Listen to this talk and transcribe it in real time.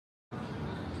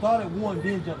Start at 1,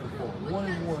 then jump to 4. 1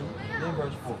 and 1, then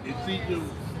verse 4.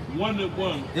 Ephesians 1 and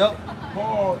 1. Yep.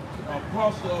 Paul,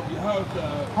 apostle of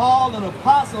Yahushua, Paul, an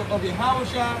apostle of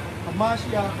Yahushua,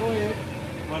 Hamashiach, go ahead.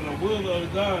 by the will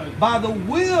of God, By the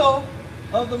will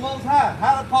of the Most High.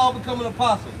 How did Paul become an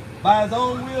apostle? By his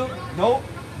own will? Nope.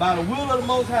 By the will of the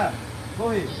Most High.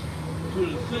 Go ahead. to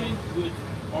the saints which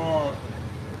are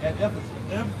At Ephesus.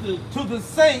 Ephesus, To the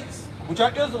saints, which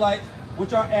are Israelites,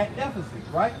 which are at Ephesus,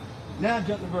 right? Now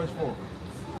jump to verse 4.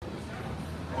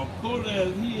 according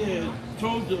as he had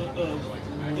chosen us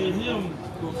in him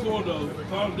before the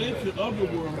foundation of the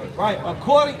world, Right,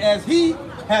 according as he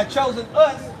had chosen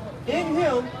us in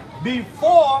him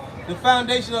before the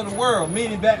foundation of the world,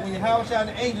 meaning back when Yahushua and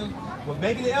the angels were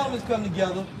making the elements come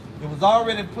together, it was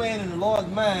already planned in the Lord's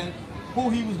mind who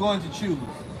he was going to choose.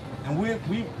 And the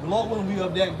Lord willing, we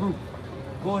of that group.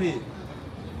 Go ahead.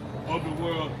 of the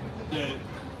world,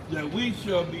 that we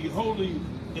shall be holy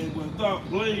and without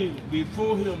blame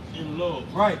before him in love.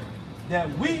 Right, that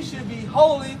we should be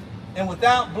holy and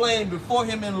without blame before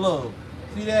him in love.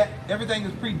 See that? Everything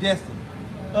is predestined.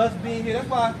 Us being here, that's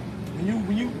why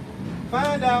when you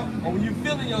find out, or when you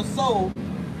feel in your soul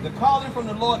the calling from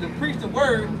the Lord to preach the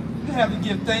word, you have to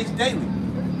give thanks daily.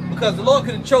 Because the Lord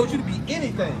could have chose you to be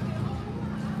anything.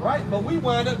 Right? But we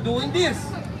wind up doing this.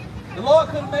 The Lord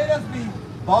could have made us be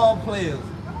ball players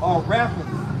or rappers.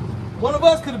 One of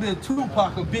us could have been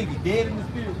Tupac or Biggie, dead in the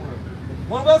spirit world.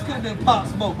 One of us could have been Pop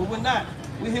Smoke, but we're not.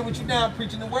 We're here with you now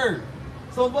preaching the word.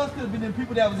 Some of us could have been the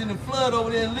people that was in the flood over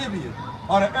there in Libya,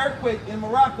 or the earthquake in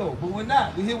Morocco, but we're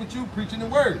not. We're here with you preaching the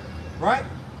word, right?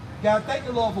 Gotta thank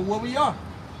the Lord for where we are.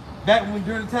 Back when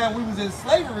during the time we was in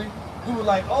slavery, we were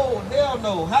like, oh, hell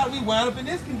no, how do we wind up in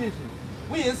this condition?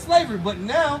 We in slavery, but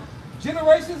now,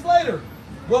 generations later,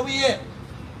 where we at?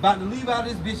 About to leave out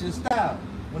this bitch in style.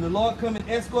 When the Lord come and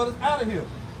escort us out of here.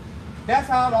 That's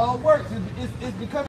how it all works. It's becoming